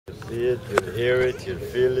see it, you'll hear it, you'll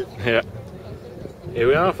feel it. Yeah. Here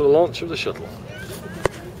we are for the launch of the shuttle.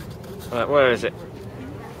 Right, where is it?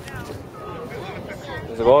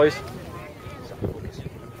 There's the boys.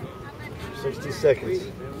 60 seconds.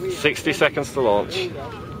 60 seconds to launch.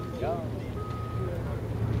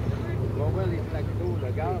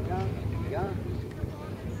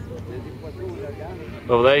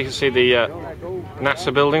 Over there you can see the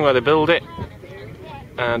NASA building where they build it,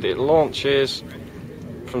 and it launches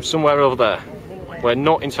from somewhere over there. We're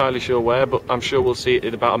not entirely sure where, but I'm sure we'll see it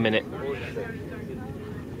in about a minute.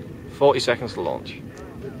 40 seconds to launch.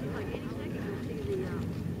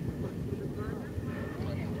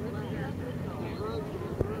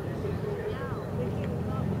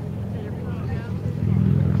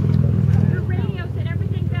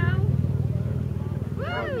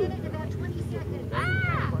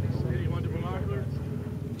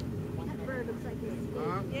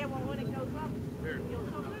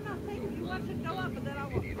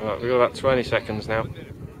 Right, we've got about 20 seconds now.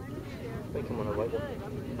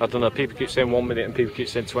 I don't know, people keep saying 1 minute and people keep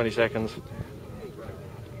saying 20 seconds.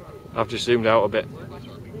 I've just zoomed out a bit.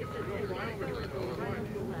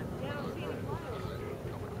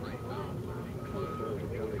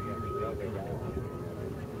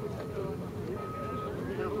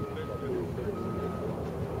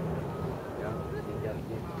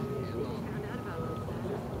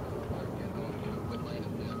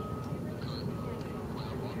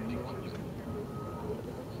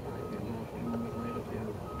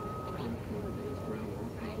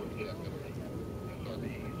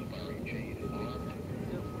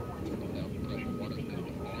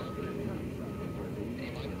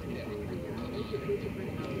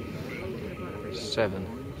 Seven,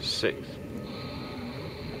 6.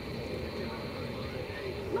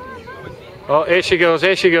 Oh, here she goes,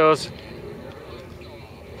 here she goes.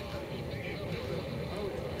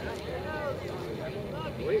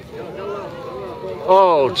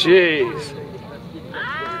 Oh, jeez.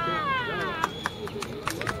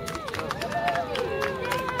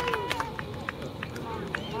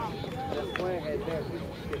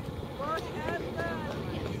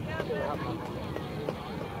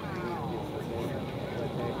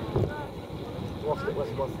 Lost it,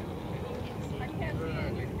 what's lost it?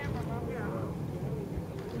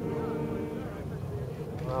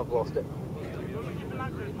 I've lost it.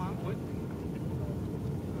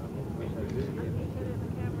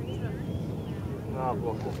 I've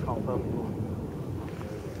lost it, can't find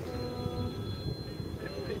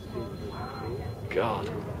it. God.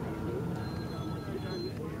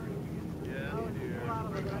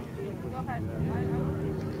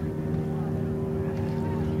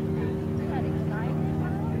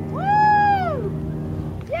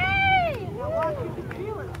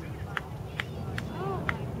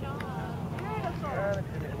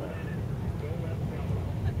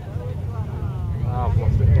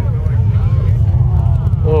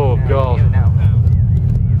 Oh God.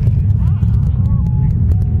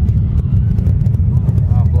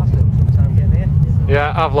 I've lost it. Time getting here.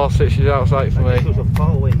 Yeah, I've lost it. She's outside for me. This was a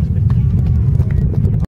far wind.